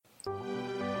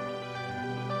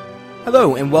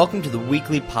Hello, and welcome to the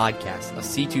weekly podcast of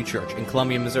C2 Church in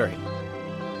Columbia, Missouri.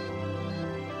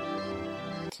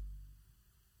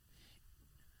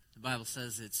 The Bible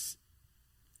says it's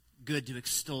good to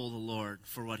extol the Lord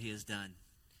for what He has done.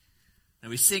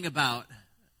 And we sing about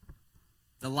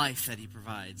the life that He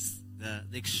provides, the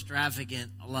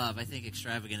extravagant love. I think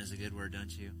extravagant is a good word, don't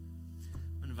you?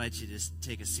 I'm going to invite you to just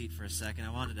take a seat for a second.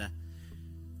 I wanted to,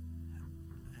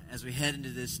 as we head into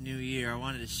this new year, I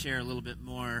wanted to share a little bit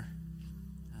more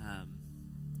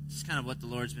just kind of what the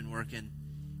Lord's been working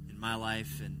in my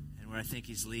life and where I think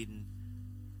He's leading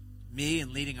me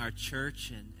and leading our church,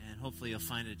 and hopefully you'll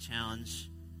find it a challenge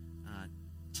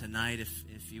tonight.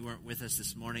 If you weren't with us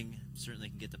this morning, certainly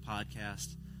can get the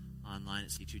podcast online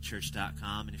at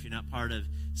c2church.com. And if you're not part of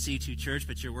C2 Church,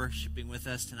 but you're worshiping with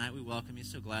us tonight, we welcome you.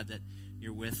 So glad that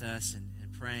you're with us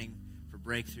and praying for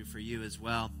breakthrough for you as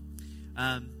well.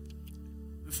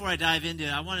 Before I dive into it,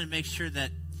 I wanted to make sure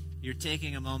that you're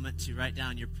taking a moment to write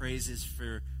down your praises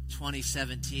for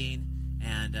 2017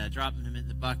 and dropping them in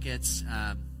the buckets.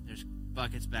 There's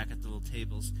buckets back at the little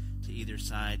tables to either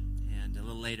side. And a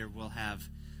little later, we'll have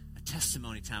a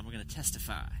testimony time. We're going to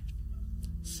testify.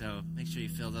 So make sure you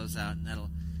fill those out, and that'll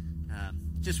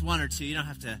just one or two. You don't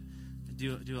have to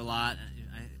do a lot.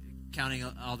 Counting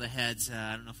all the heads,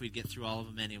 I don't know if we'd get through all of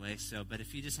them anyway. But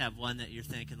if you just have one that you're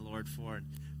thanking the Lord for and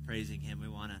praising Him, we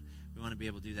want to be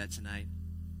able to do that tonight.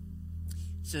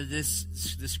 So the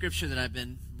scripture that I've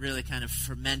been really kind of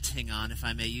fermenting on, if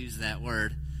I may use that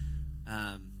word,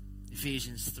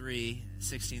 Ephesians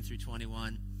 3:16 through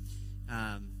 21,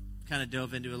 kind of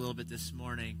dove into a little bit this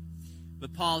morning.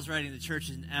 But Paul's writing to the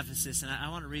church in Ephesus, and I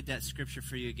want to read that scripture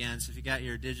for you again. So if you got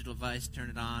your digital device,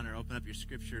 turn it on or open up your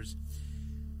scriptures.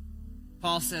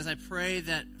 Paul says, I pray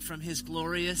that from His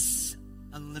glorious,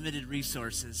 unlimited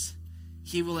resources,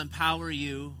 He will empower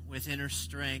you with inner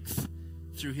strength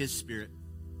through His Spirit.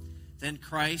 Then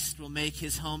Christ will make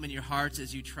His home in your hearts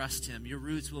as you trust Him. Your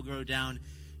roots will grow down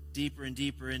deeper and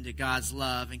deeper into God's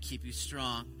love and keep you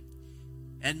strong.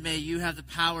 And may you have the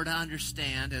power to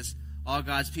understand, as all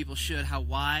God's people should, how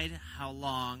wide, how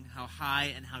long, how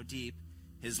high, and how deep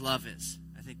His love is.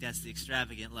 I think that's the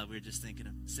extravagant love we were just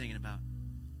singing about.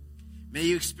 May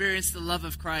you experience the love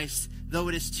of Christ, though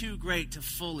it is too great to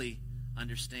fully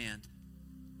understand.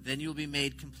 Then you will be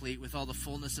made complete with all the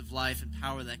fullness of life and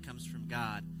power that comes from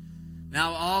God.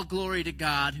 Now all glory to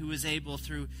God, who is able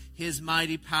through His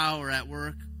mighty power at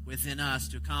work within us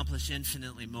to accomplish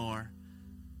infinitely more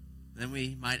than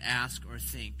we might ask or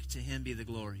think. To Him be the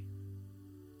glory.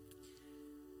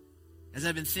 As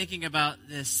I've been thinking about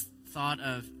this thought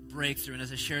of breakthrough, and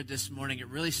as I shared this morning, it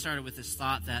really started with this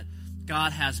thought that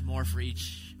God has more for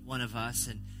each one of us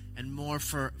and more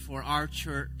for our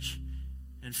church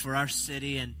and for our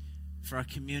city and for our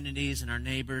communities and our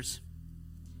neighbors.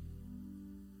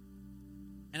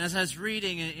 And as I was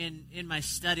reading in my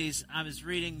studies, I was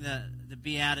reading the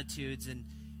Beatitudes,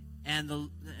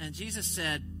 and Jesus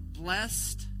said,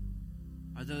 "Blessed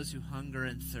are those who hunger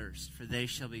and thirst, for they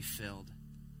shall be filled."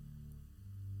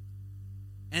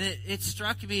 And it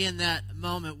struck me in that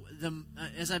moment,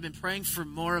 as I've been praying for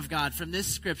more of God. From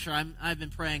this scripture, I've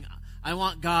been praying, I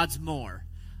want God's more.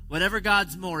 Whatever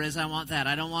God's more is, I want that.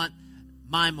 I don't want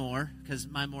my more, because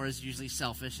my more is usually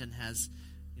selfish and has,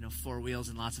 4 wheels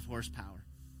and lots of horsepower.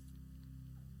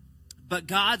 But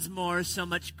God's more is so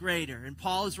much greater. And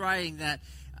Paul is writing that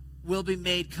we'll be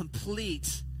made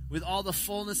complete with all the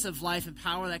fullness of life and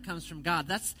power that comes from God.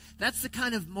 That's the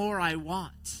kind of more I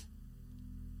want.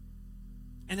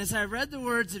 And as I read the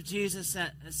words of Jesus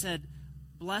that said,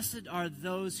 blessed are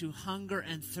those who hunger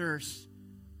and thirst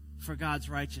for God's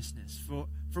righteousness,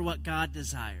 for what God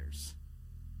desires,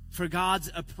 for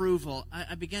God's approval,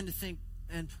 I began to think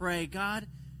and pray, God,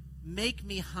 make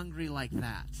me hungry like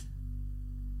that.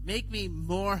 Make me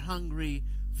more hungry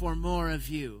for more of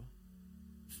you,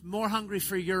 more hungry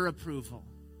for your approval.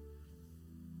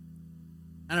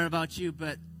 I don't know about you,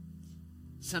 but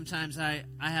sometimes I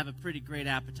have a pretty great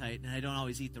appetite, and I don't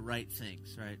always eat the right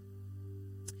things, right?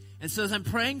 And so as I'm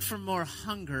praying for more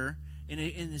hunger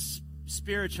in this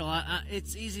spiritual,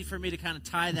 it's easy for me to kind of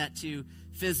tie that to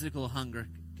physical hunger,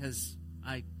 because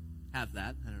I have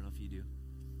that. I don't know if you do.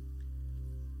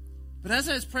 But as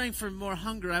I was praying for more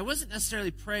hunger, I wasn't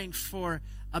necessarily praying for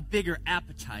a bigger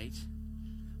appetite.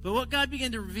 But what God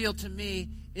began to reveal to me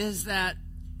is that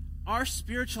our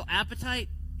spiritual appetite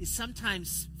is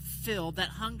sometimes filled, that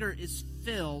hunger is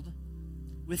filled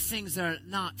with things that are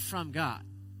not from God.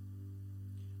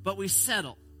 But we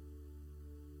settle.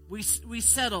 We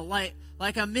settle like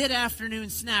a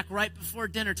mid-afternoon snack right before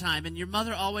dinner time. And your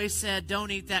mother always said, don't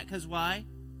eat that, because why?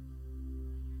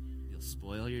 You'll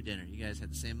spoil your dinner. You guys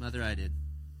had the same mother I did.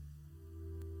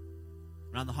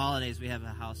 Around the holidays, we have a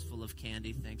house full of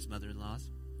candy, thanks mother-in-laws,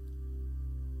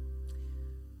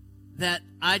 that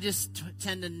I just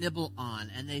tend to nibble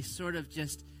on, and they sort of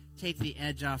just take the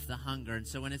edge off the hunger. And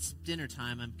so when it's dinner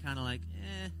time, I'm kind of like,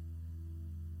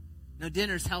 No,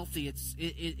 dinner's healthy.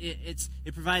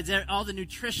 It provides all the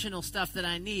nutritional stuff that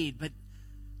I need, but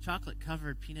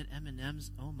chocolate-covered peanut M&Ms,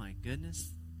 oh my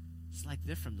goodness, it's like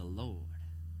they're from the Lord.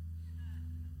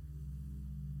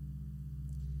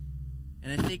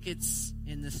 And I think it's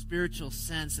in the spiritual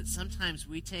sense that sometimes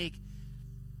we take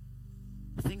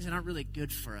things that aren't really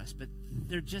good for us, but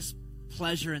they're just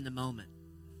pleasure in the moment,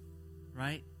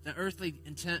 right? The earthly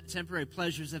and temporary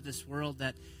pleasures of this world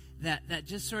that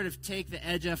just sort of take the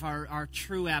edge off our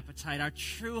true appetite, our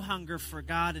true hunger for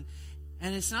God.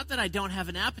 And it's not that I don't have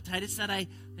an appetite, it's that I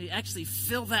actually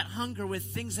fill that hunger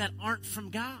with things that aren't from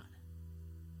God.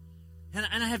 And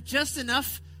I have just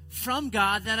enough from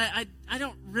God that I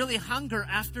don't really hunger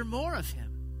after more of Him.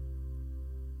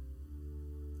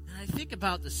 And I think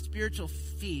about the spiritual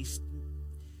feast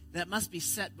that must be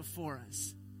set before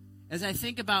us. As I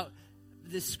think about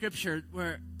this scripture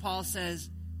where Paul says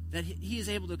that he is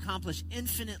able to accomplish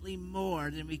infinitely more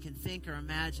than we can think or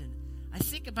imagine, I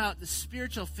think about the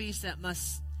spiritual feast that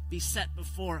must be set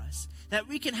before us, that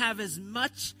we can have as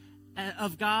much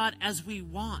of God as we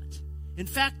want. In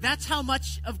fact, that's how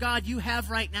much of God you have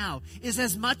right now, is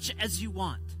as much as you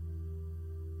want.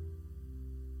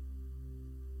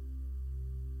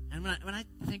 And when I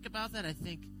think about that, I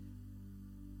think,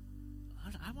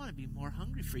 I want to be more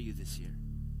hungry for you this year.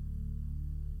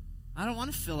 I don't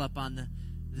want to fill up on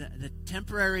the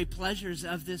temporary pleasures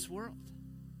of this world.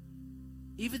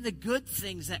 Even the good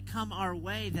things that come our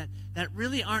way that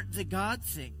really aren't the God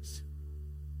things.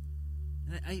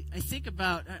 And I think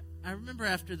about, I remember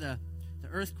after the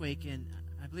earthquake in,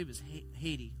 I believe it was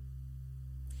Haiti,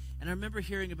 and I remember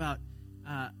hearing about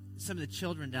some of the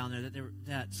children down there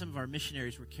that some of our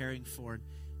missionaries were caring for.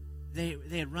 They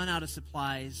had run out of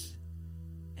supplies,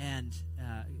 and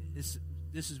this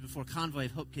was before Convoy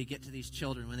of Hope could get to these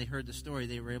children. When they heard the story,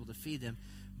 they were able to feed them.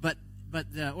 But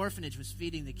the orphanage was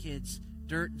feeding the kids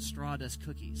dirt and sawdust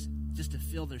cookies just to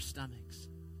fill their stomachs.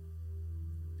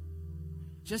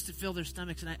 Just to fill their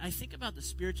stomachs. And I think about the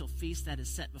spiritual feast that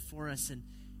is set before us.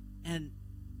 And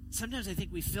sometimes I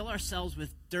think we fill ourselves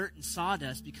with dirt and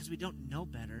sawdust because we don't know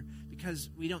better, because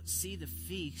we don't see the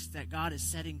feast that God is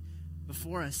setting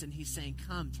before us. And He's saying,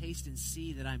 come, taste and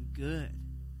see that I'm good.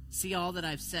 See all that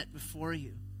I've set before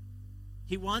you.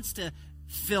 He wants to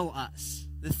fill us.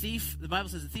 The Bible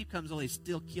says the thief comes only to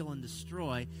steal, kill, and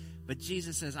destroy. But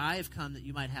Jesus says, I have come that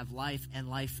you might have life and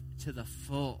life to the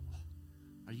full.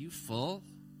 Are you full?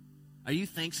 Are you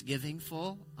Thanksgiving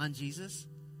full on Jesus?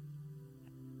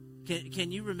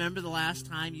 Can you remember the last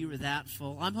time you were that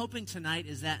full? I'm hoping tonight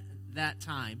is that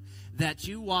time that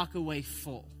you walk away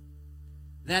full.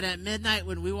 That at midnight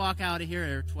when we walk out of here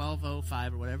at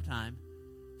 12:05 or whatever time,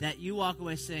 that you walk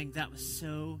away saying, that was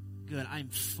so good. I'm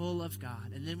full of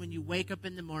God. And then when you wake up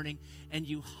in the morning and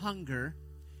you hunger,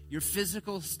 your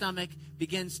physical stomach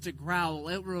begins to growl.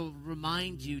 It will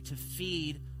remind you to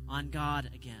feed on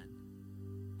God again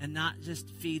and not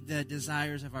just feed the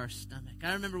desires of our stomach.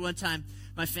 I remember one time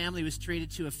my family was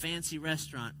treated to a fancy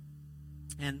restaurant.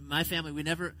 And my family, we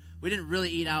didn't really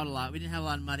eat out a lot. We didn't have a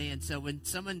lot of money. And so when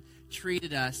someone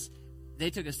treated us,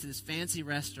 they took us to this fancy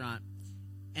restaurant.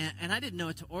 And I didn't know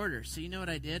what to order. So you know what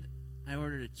I did? I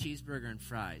ordered a cheeseburger and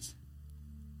fries.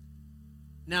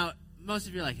 Now, most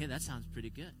of you are like, hey, that sounds pretty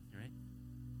good, right?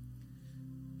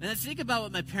 And then think about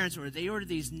what my parents ordered. They ordered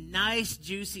these nice,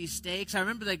 juicy steaks. I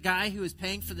remember the guy who was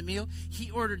paying for the meal. He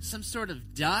ordered some sort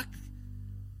of duck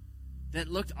that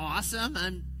looked awesome.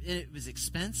 And it was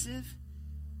expensive.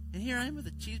 And here I am with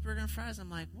a cheeseburger and fries. I'm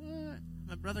like, what?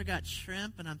 My brother got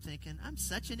shrimp, and I'm thinking, I'm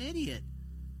such an idiot.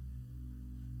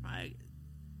 Right?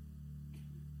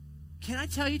 Can I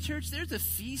tell you, church, there's a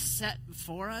feast set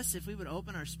before us if we would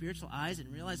open our spiritual eyes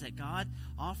and realize that God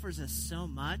offers us so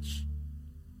much.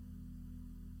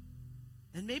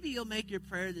 And maybe you'll make your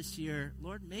prayer this year,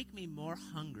 Lord, make me more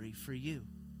hungry for you.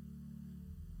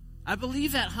 I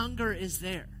believe that hunger is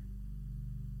there.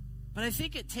 But I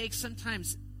think it takes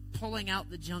sometimes pulling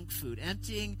out the junk food,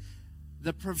 emptying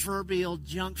the proverbial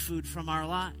junk food from our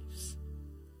lives.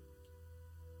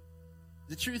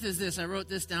 The truth is this, I wrote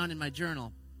this down in my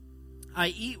journal. I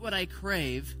eat what I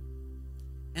crave,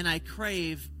 and I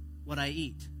crave what I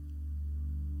eat.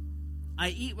 I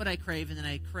eat what I crave, and then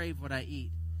I crave what I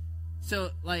eat. So,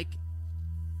 like,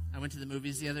 I went to the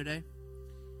movies the other day,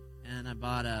 and I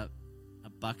bought a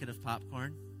bucket of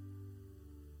popcorn,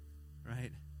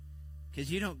 right?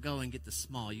 Because you don't go and get the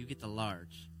small, you get the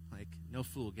large. Like, no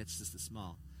fool gets just the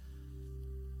small.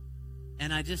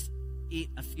 And I just eat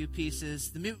a few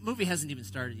pieces. The movie hasn't even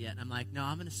started yet. I'm like, no,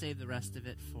 I'm going to save the rest of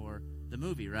it for the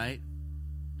movie, right?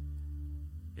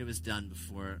 It was done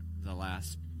before the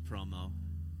last promo.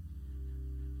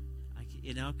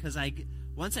 Because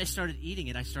once I started eating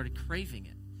it, I started craving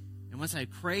it. And once I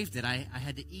craved it, I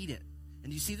had to eat it.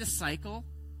 And you see the cycle?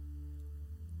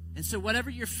 And so whatever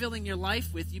you're filling your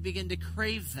life with, you begin to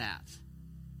crave that.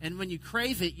 And when you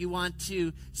crave it, you want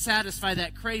to satisfy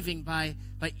that craving by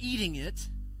eating it.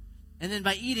 And then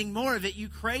by eating more of it, you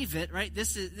crave it, right?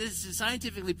 This is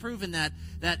scientifically proven that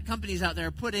companies out there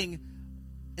are putting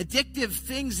addictive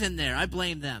things in there. I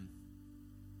blame them.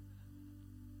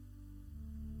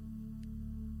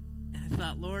 And I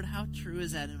thought, Lord, how true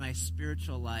is that in my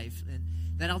spiritual life? And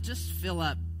that I'll just fill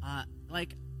up,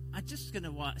 I'm just going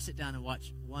to sit down and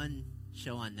watch one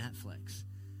show on Netflix.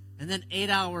 And then 8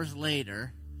 hours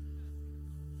later,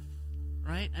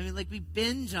 right? I mean, we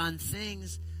binge on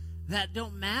things that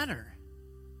don't matter.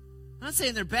 I'm not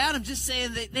saying they're bad. I'm just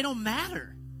saying they don't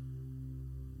matter.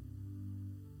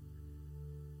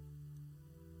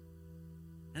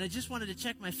 And I just wanted to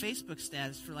check my Facebook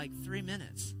status for 3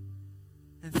 minutes.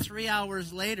 And 3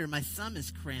 hours later, my thumb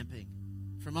is cramping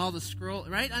from all the scroll,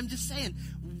 right? I'm just saying,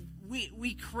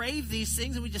 we crave these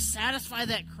things and we just satisfy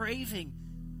that craving.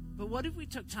 But what if we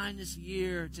took time this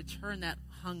year to turn that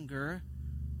hunger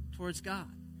towards God?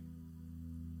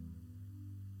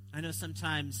 I know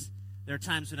sometimes there are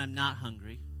times when I'm not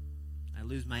hungry. I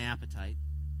lose my appetite.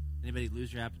 Anybody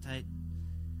lose your appetite?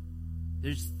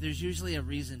 There's usually a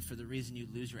reason for the reason you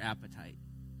lose your appetite.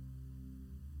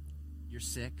 You're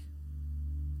sick.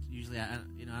 Usually, I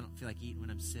don't feel like eating when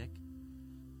I'm sick,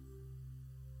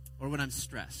 or when I'm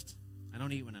stressed. I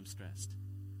don't eat when I'm stressed.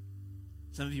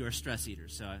 Some of you are stress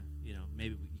eaters, so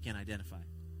maybe you can't identify.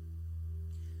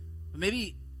 But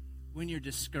maybe when you're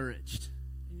discouraged.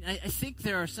 I think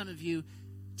there are some of you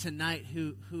tonight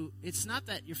who it's not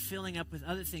that you're filling up with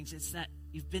other things, it's that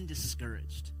you've been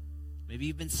discouraged. Maybe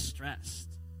you've been stressed,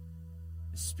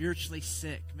 spiritually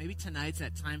sick. Maybe tonight's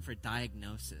that time for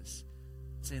diagnosis.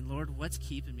 Saying, Lord, what's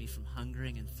keeping me from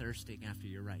hungering and thirsting after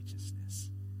your righteousness?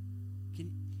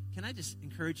 Can I just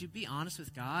encourage you, be honest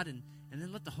with God and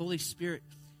then let the Holy Spirit,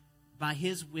 by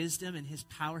his wisdom and his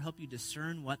power, help you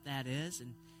discern what that is.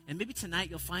 And maybe tonight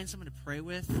you'll find someone to pray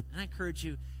with. And I encourage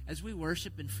you, as we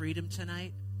worship in freedom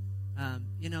tonight,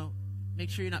 make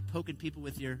sure you're not poking people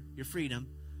with your freedom.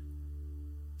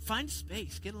 Find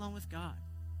space. Get alone with God.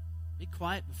 Be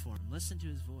quiet before him. Listen to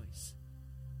his voice.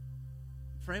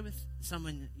 Pray with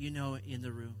someone you know in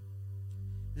the room.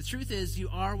 The truth is, you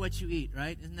are what you eat,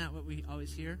 right? Isn't that what we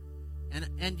always hear?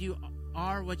 And you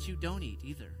are what you don't eat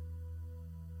either.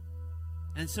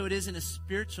 And so it is in a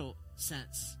spiritual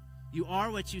sense. You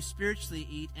are what you spiritually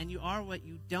eat, and you are what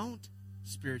you don't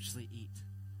spiritually eat.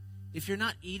 If you're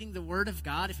not eating the Word of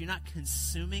God, if you're not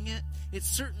consuming it, it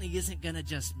certainly isn't going to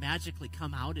just magically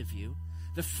come out of you.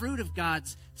 The fruit of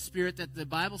God's Spirit that the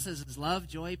Bible says is love,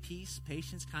 joy, peace,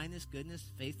 patience, kindness, goodness,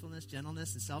 faithfulness,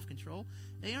 gentleness, and self-control,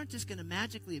 they aren't just going to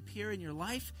magically appear in your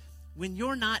life when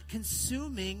you're not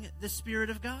consuming the Spirit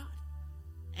of God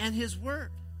and His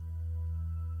Word.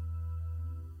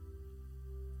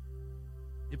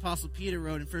 The Apostle Peter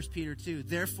wrote in 1 Peter 2,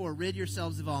 "Therefore rid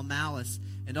yourselves of all malice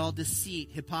and all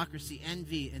deceit, hypocrisy,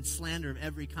 envy, and slander of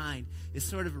every kind." Is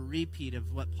sort of a repeat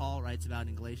of what Paul writes about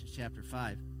in Galatians chapter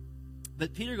 5.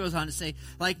 But Peter goes on to say,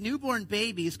 "Like newborn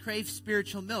babies crave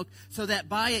spiritual milk, so that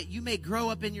by it you may grow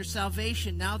up in your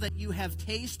salvation, now that you have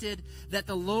tasted that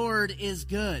the Lord is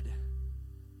good."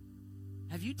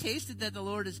 Have you tasted that the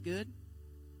Lord is good?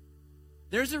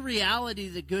 There's a reality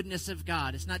to the goodness of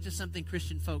God. It's not just something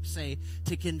Christian folks say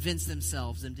to convince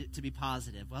themselves and to be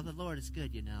positive. Well, the Lord is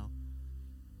good, you know.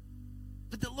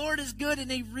 But the Lord is good in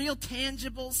a real,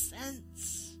 tangible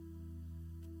sense.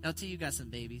 LT, you got some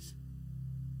babies.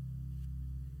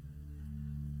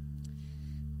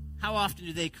 How often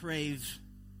do they crave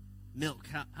milk?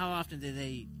 How often do they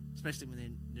eat, especially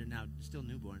when they're now still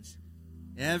newborns?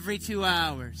 Every 2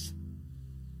 hours.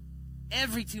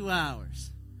 Every 2 hours.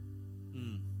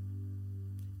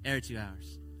 Every 2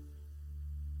 hours.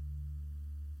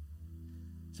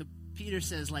 So Peter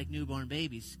says, like newborn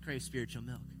babies, crave spiritual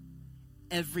milk.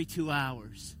 Every 2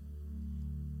 hours.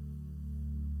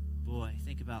 Boy,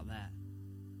 think about that.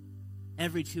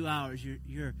 Every 2 hours,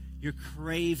 you're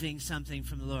craving something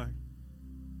from the Lord.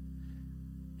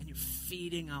 And you're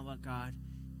feeding on what God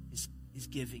is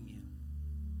giving you.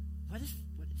 What if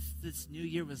this new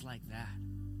year was like that?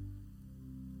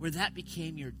 Where that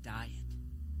became your diet.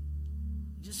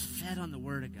 You just fed on the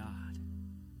Word of God.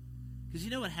 Because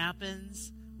you know what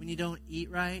happens when you don't eat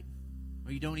right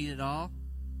or you don't eat at all?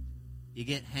 You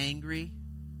get hangry.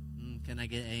 Can I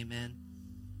get amen?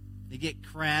 You get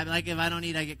crabby. Like if I don't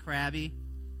eat, I get crabby.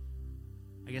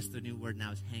 I guess the new word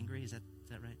now is hangry. Is that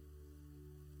right?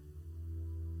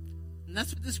 And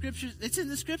that's what the scripture, it's in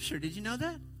the scripture. Did you know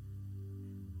that?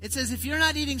 It says if you're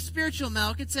not eating spiritual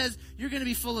milk, it says you're going to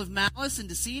be full of malice and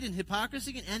deceit and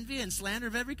hypocrisy and envy and slander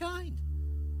of every kind.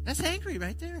 That's hangry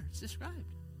right there. It's described.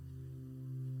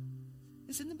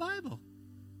 It's in the Bible.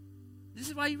 This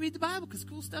is why you read the Bible, because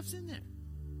cool stuff's in there.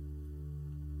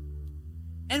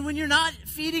 And when you're not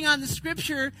feeding on the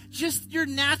scripture, just your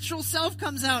natural self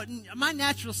comes out. And my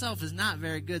natural self is not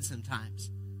very good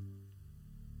sometimes.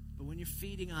 But when you're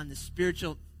feeding on the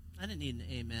spiritual, I didn't need an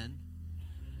amen.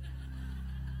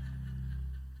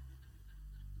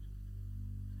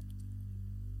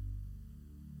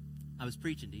 I was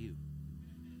preaching to you.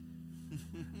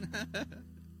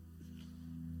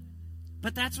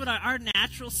 But that's what our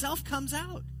natural self comes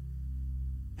out.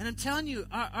 And I'm telling you,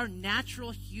 our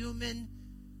natural human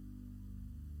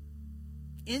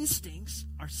instincts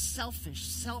are selfish,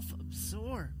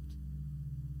 self-absorbed.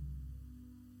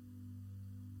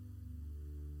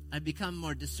 I've become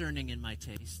more discerning in my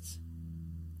tastes.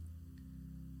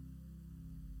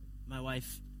 My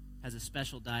wife has a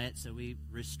special diet, so we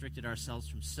restricted ourselves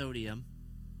from sodium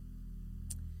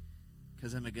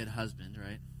because I'm a good husband,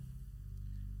 right?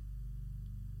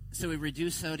 So we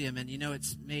reduced sodium, and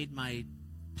it's made my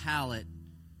palate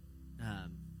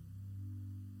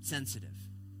sensitive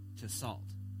to salt.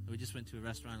 We just went to a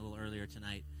restaurant a little earlier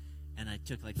tonight, and I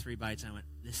took like 3 bites, and I went,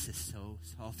 this is so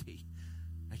salty.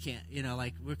 I can't,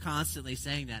 we're constantly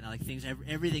saying that. Like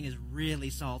everything is really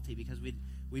salty because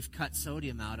we've cut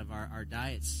sodium out of our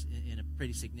diets in a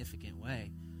pretty significant way.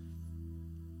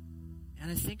 And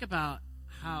I think about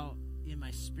how in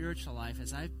my spiritual life,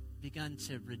 as I've begun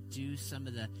to reduce some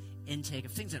of the intake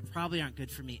of things that probably aren't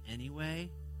good for me anyway,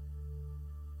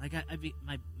 like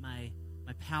my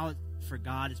palate for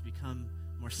God has become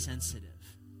more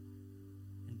sensitive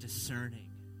and discerning.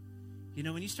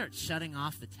 When you start shutting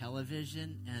off the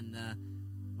television and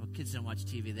kids don't watch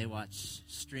TV, they watch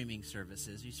streaming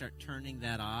services. You start turning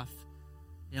that off.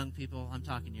 Young people, I'm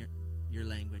talking your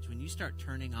language. When you start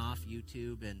turning off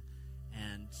YouTube and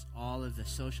all of the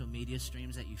social media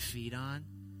streams that you feed on,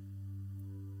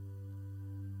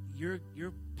 your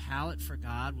palate for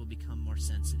God will become more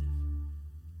sensitive.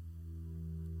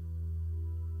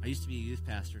 I used to be a youth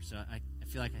pastor, so I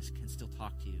feel like I can still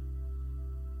talk to you.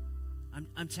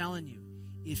 I'm telling you,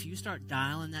 if you start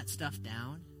dialing that stuff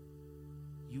down,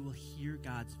 you will hear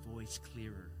God's voice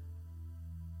clearer.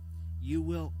 You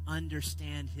will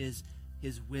understand His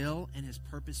will and His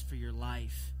purpose for your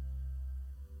life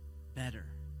better.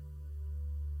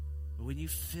 But when you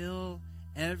fill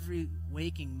every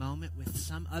waking moment with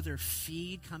some other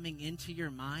feed coming into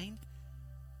your mind,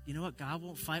 you know what? God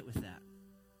won't fight with that.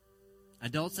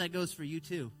 Adults, that goes for you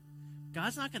too.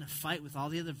 God's not going to fight with all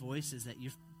the other voices that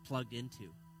you've plugged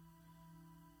into.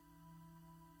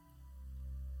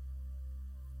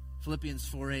 Philippians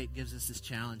 4:8 gives us this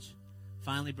challenge.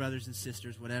 Finally, brothers and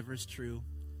sisters, whatever is true,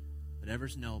 whatever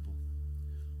is noble,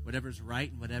 whatever is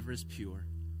right and whatever is pure,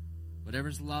 whatever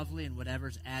is lovely and whatever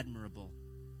is admirable,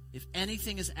 if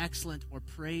anything is excellent or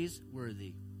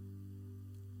praiseworthy,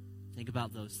 think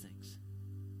about those things.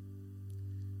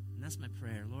 And that's my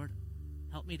prayer. Lord,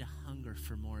 help me to hunger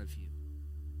for more of you.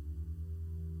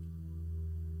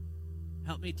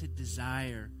 Help me to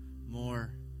desire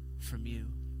more from you.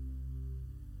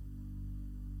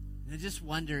 And I just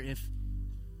wonder if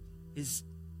is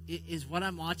what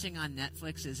I'm watching on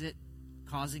Netflix, is it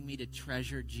causing me to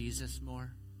treasure Jesus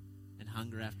more and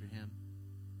hunger after him?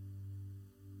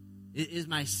 Is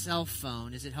my cell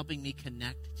phone, is it helping me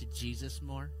connect to Jesus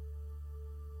more?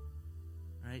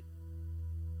 Right?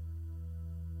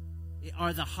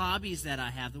 Are the hobbies that I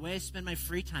have, the way I spend my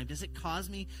free time, does it cause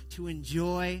me to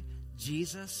enjoy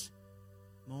Jesus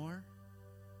more?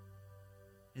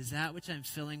 Is that which I'm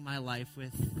filling my life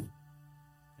with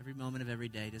every moment of every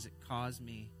day? Does it cause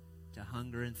me to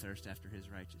hunger and thirst after his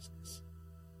righteousness?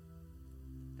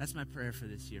 That's my prayer for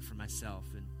this year, for myself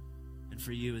and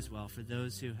for you as well. For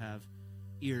those who have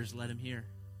ears, let them hear.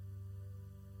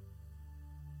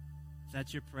 If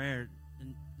that's your prayer,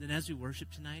 then as we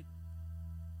worship tonight,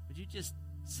 would you just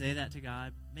say that to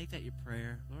God? Make that your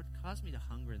prayer. Lord, cause me to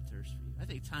hunger and thirst for you. I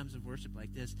think times of worship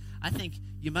like this, I think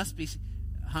you must be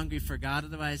hungry for God.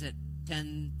 Otherwise, at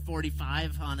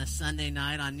 10:45 on a Sunday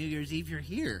night on New Year's Eve, you're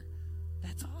here.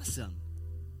 That's awesome.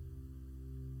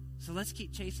 So let's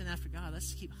keep chasing after God.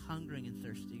 Let's keep hungering and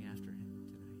thirsting after him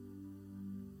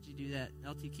tonight. Would you do that?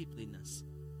 LT, keep leading us.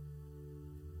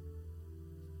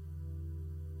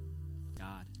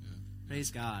 Praise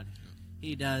God.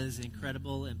 He does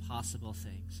incredible, impossible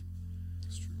things.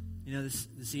 That's true. You know,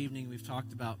 this evening we've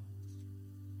talked about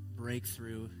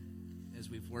breakthrough as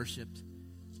we've worshiped.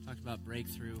 Talked about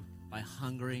breakthrough by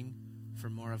hungering for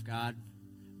more of God.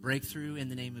 Breakthrough in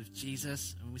the name of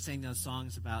Jesus. And we sang those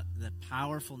songs about the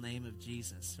powerful name of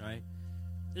Jesus, right?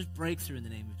 There's breakthrough in the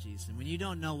name of Jesus. And when you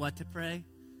don't know what to pray,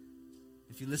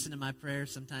 if you listen to my prayer,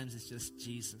 sometimes it's just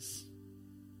Jesus.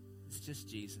 It's just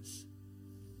Jesus.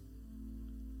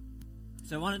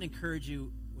 So I wanted to encourage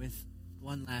you with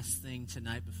one last thing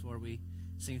tonight before we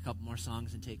sing a couple more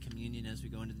songs and take communion as we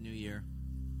go into the new year.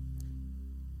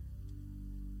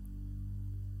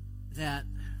 That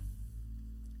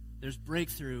there's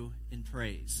breakthrough in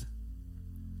praise.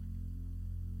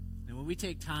 And when we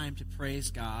take time to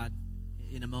praise God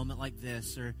in a moment like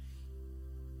this, or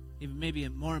even maybe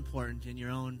more important in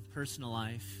your own personal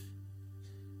life,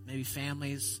 maybe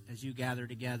families as you gather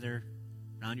together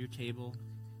around your table,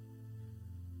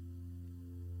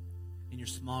 in your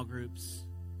small groups,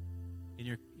 in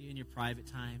your private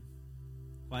time,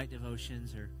 quiet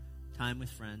devotions, or time with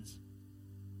friends.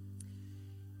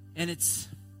 And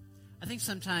I think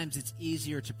sometimes it's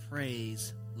easier to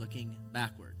praise looking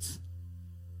backwards,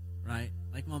 right?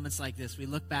 Like moments like this, we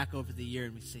look back over the year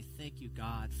and we say, thank you,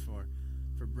 God, for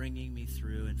bringing me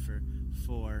through and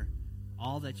for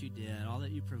all that you did, all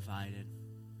that you provided.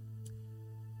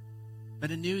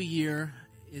 But a new year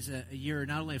is a year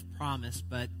not only of promise,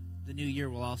 but the new year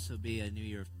will also be a new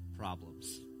year of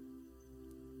problems.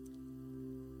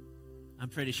 I'm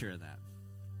pretty sure of that.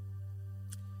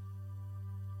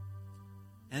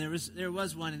 And there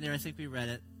was one in there, I think we read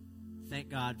it. Thank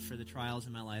God for the trials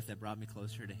in my life that brought me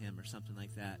closer to him, or something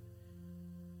like that.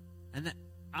 And that,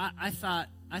 I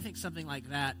think something like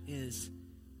that is,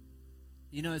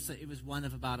 you know, it was one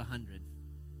of about 100.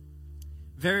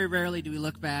 Very rarely do we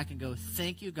look back and go,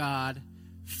 thank you, God,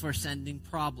 for sending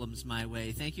problems my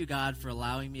way. Thank you, God, for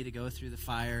allowing me to go through the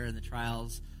fire and the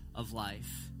trials of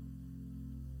life.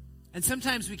 And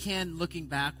sometimes we can, looking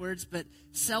backwards, but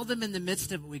seldom in the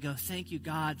midst of it we go, thank you,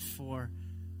 God, for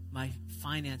my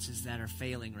finances that are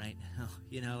failing right now.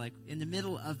 You know, like in the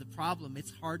middle of the problem,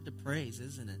 it's hard to praise,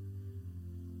 isn't it?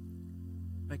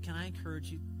 But can I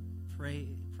encourage you,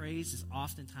 praise is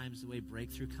oftentimes the way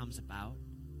breakthrough comes about.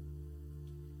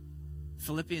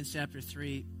 Philippians chapter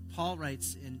 3, Paul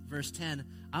writes in verse 10,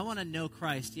 I want to know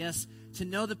Christ, yes, to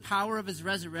know the power of his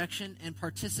resurrection and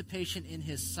participation in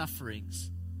his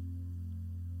sufferings.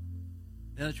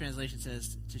 The other translation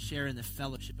says to share in the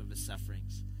fellowship of his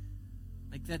sufferings.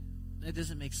 Like that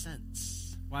doesn't make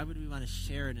sense. Why would we want to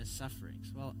share in his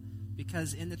sufferings? Well,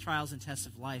 because in the trials and tests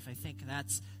of life, I think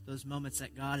that's those moments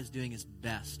that God is doing his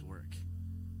best work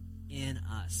in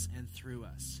us and through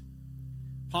us.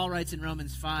 Paul writes in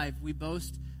Romans 5, we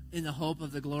boast in the hope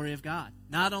of the glory of God.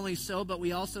 Not only so, but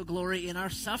we also glory in our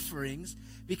sufferings,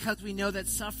 because we know that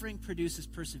suffering produces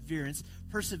perseverance,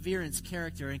 perseverance,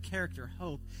 character, and character,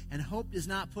 hope. And hope does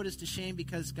not put us to shame,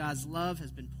 because God's love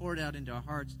has been poured out into our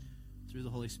hearts through the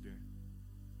Holy Spirit.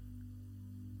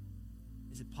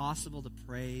 Is it possible to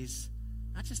praise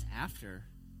not just after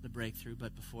the breakthrough,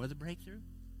 but before the breakthrough?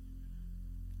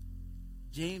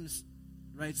 James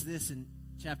writes this in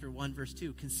chapter 1, verse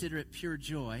 2, consider it pure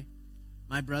joy,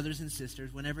 my brothers and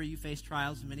sisters, whenever you face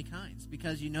trials of many kinds,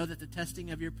 because you know that the testing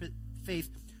of your faith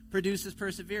produces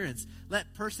perseverance.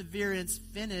 Let perseverance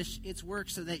finish its work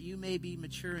so that you may be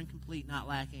mature and complete, not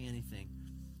lacking anything.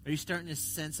 Are you starting to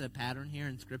sense a pattern here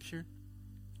in Scripture?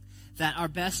 That our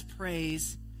best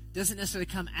praise doesn't necessarily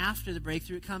come after the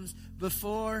breakthrough. It comes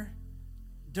before,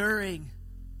 during,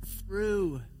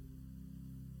 through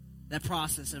that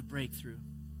process of breakthrough.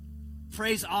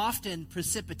 Praise often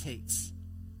precipitates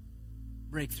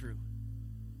breakthrough.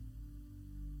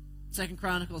 2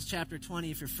 Chronicles chapter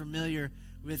 20, if you're familiar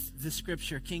with the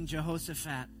scripture, King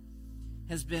Jehoshaphat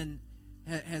has been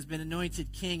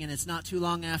anointed king, and it's not too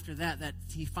long after that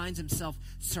he finds himself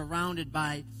surrounded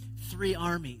by 3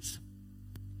 armies.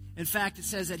 In fact, it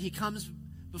says that he comes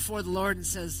before the Lord and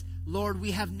says, Lord,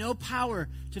 we have no power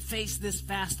to face this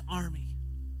vast army.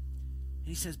 And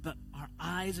he says, but our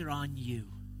eyes are on you.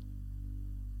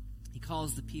 He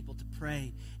calls the people to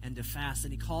pray and to fast,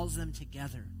 and he calls them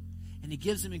together. And he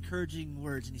gives them encouraging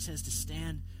words, and he says to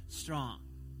stand strong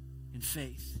in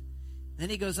faith. Then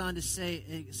he goes on to say,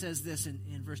 it says this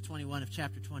in verse 21 of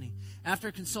chapter 20.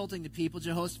 After consulting the people,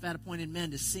 Jehoshaphat appointed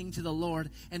men to sing to the Lord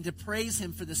and to praise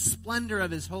him for the splendor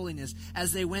of his holiness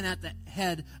as they went at the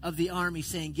head of the army,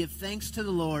 saying, give thanks to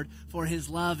the Lord, for his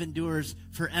love endures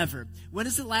forever. When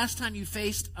is the last time you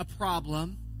faced a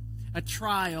problem, a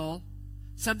trial,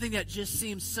 something that just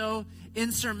seems so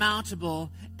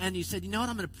insurmountable, and you said, you know what,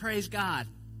 I'm going to praise God.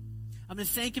 I'm going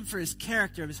to thank him for his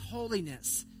character, of his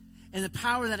holiness, and the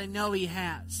power that I know he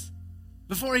has.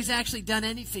 Before he's actually done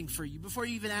anything for you, before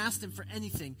you even asked him for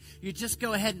anything, you just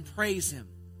go ahead and praise him.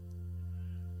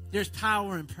 There's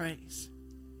power in praise.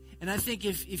 And I think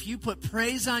if you put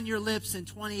praise on your lips in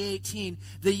 2018,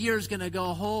 the year's going to go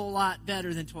a whole lot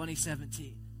better than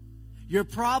 2017. Your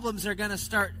problems are going to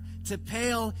start to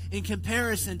pale in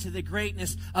comparison to the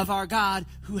greatness of our God,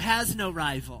 who has no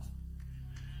rival.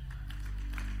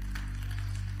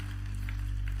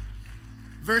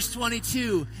 Verse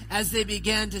 22, as they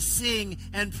began to sing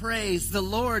and praise, the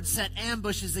Lord set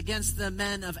ambushes against the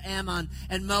men of Ammon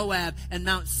and Moab and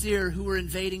Mount Seir, who were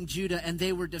invading Judah, and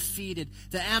they were defeated.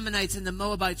 The Ammonites and the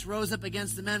Moabites rose up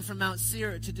against the men from Mount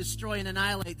Seir to destroy and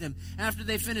annihilate them. After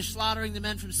they finished slaughtering the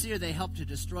men from Seir, they helped to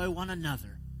destroy one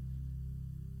another.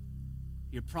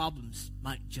 Your problems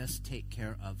might just take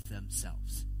care of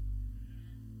themselves.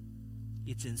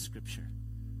 It's in Scripture,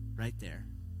 right there.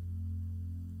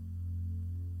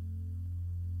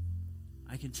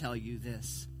 I can tell you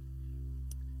this.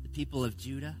 The people of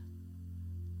Judah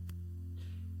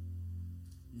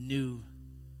knew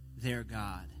their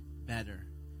God better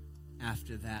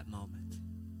after that moment,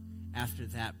 after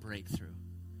that breakthrough.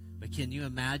 But can you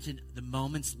imagine the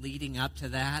moments leading up to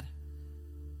that?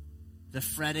 The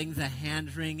fretting, the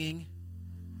hand-wringing,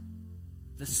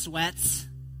 the sweats.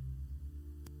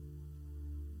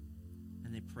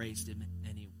 And they praised him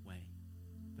anyway,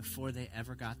 before they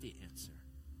ever got the answer.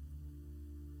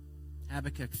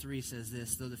 Habakkuk 3 says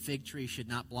this, though the fig tree should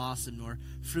not blossom, nor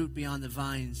fruit be on the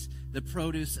vines, the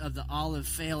produce of the olive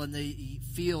fail, and the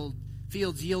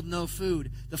fields yield no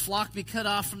food, the flock be cut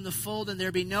off from the fold, and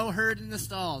there be no herd in the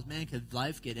stalls. Man, could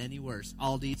life get any worse?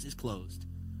 Aldi's is closed.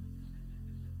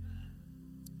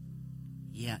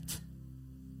 Yet,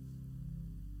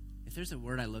 if there's a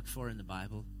word I look for in the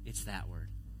Bible, it's that word,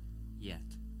 yet.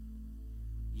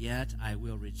 Yet I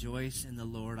will rejoice in the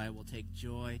Lord. I will take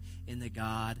joy in the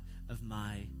God of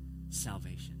my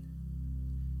salvation.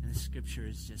 And the scripture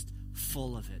is just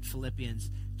full of it. Philippians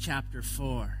chapter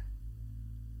 4.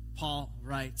 Paul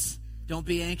writes, don't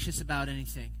be anxious about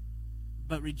anything,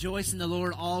 but rejoice in the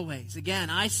Lord always. Again,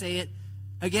 I say it.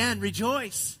 Again,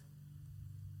 rejoice.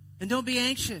 And don't be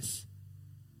anxious.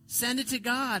 Send it to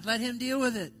God. Let him deal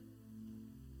with it.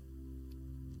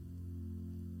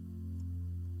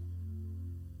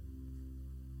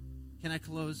 Can I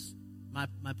close my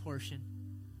portion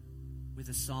with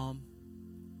a psalm?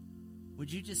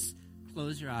 Would you just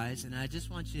close your eyes, and I just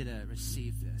want you to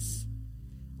receive this.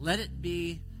 Let it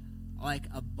be like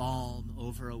a balm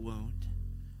over a wound.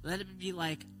 Let it be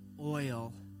like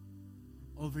oil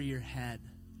over your head,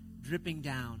 dripping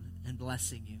down and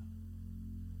blessing you.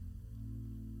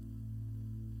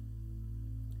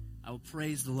 I will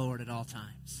praise the Lord at all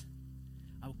times.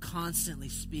 I will constantly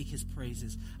speak his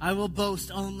praises. I will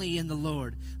boast only in the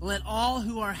Lord. Let all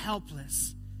who are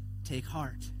helpless take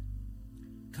heart.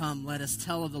 Come, let us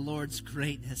tell of the Lord's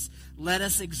greatness. Let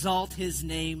us exalt his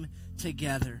name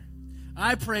together.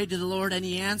 I prayed to the Lord, and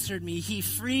he answered me. He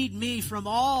freed me from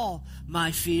all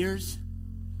my fears.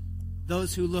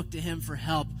 Those who look to him for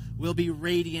help will be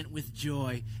radiant with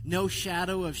joy. No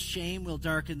shadow of shame will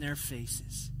darken their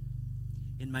faces.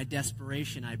 In my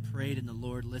desperation, I prayed, and the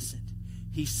Lord listened.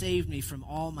 He saved me from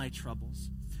all my troubles.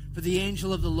 For the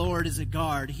angel of the Lord is a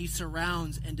guard. He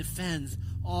surrounds and defends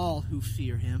all who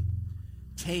fear him.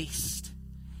 Taste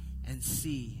and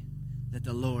see that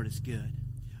the Lord is good.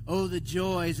 Oh, the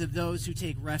joys of those who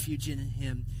take refuge in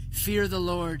him. Fear the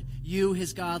Lord, you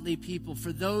his godly people.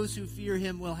 For those who fear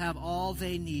him will have all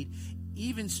they need.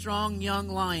 Even strong young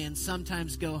lions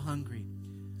sometimes go hungry.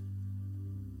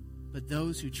 But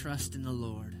those who trust in the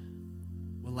Lord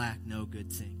will lack no good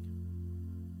thing.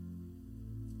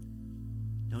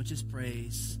 Don't just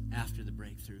praise after the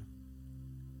breakthrough.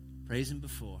 Praise him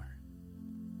before.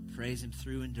 Praise him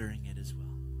through and during it as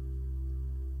well.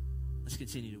 Let's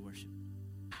continue to worship.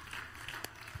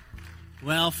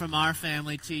 Well, from our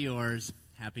family to yours,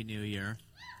 Happy New Year.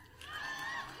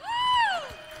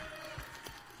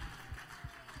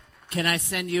 Can I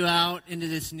send you out into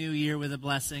this new year with a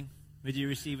blessing? Would you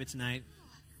receive it tonight?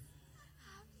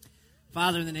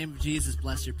 Father, in the name of Jesus,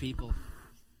 bless your people.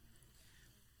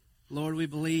 Lord, we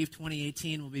believe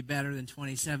 2018 will be better than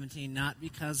 2017, not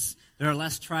because there are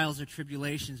less trials or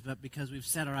tribulations, but because we've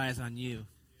set our eyes on you.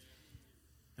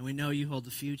 And we know you hold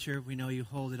the future. We know you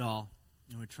hold it all.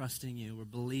 And we're trusting you. We're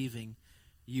believing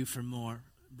you for more.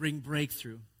 Bring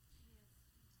breakthrough.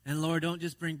 And Lord, don't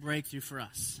just bring breakthrough for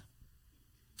us.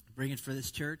 Bring it for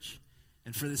this church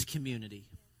and for this community.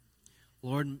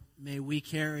 Lord, may we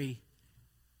carry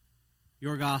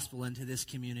your gospel into this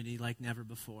community like never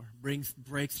before. Bring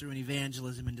breakthrough in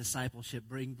evangelism and discipleship.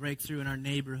 Bring breakthrough in our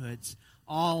neighborhoods,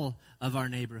 all of our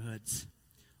neighborhoods,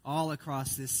 all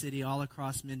across this city, all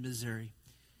across mid-Missouri.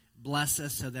 Bless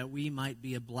us so that we might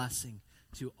be a blessing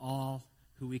to all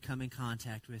who we come in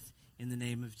contact with in the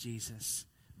name of Jesus.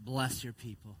 Bless your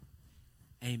people.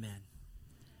 Amen.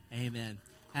 Amen.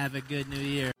 Have a good new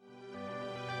year.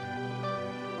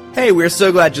 Hey, we're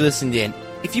so glad you listened in.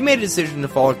 If you made a decision to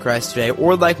follow Christ today or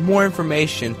would like more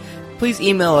information, please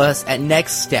email us at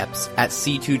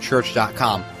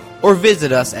nextsteps@c2church.com or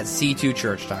visit us at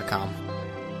c2church.com.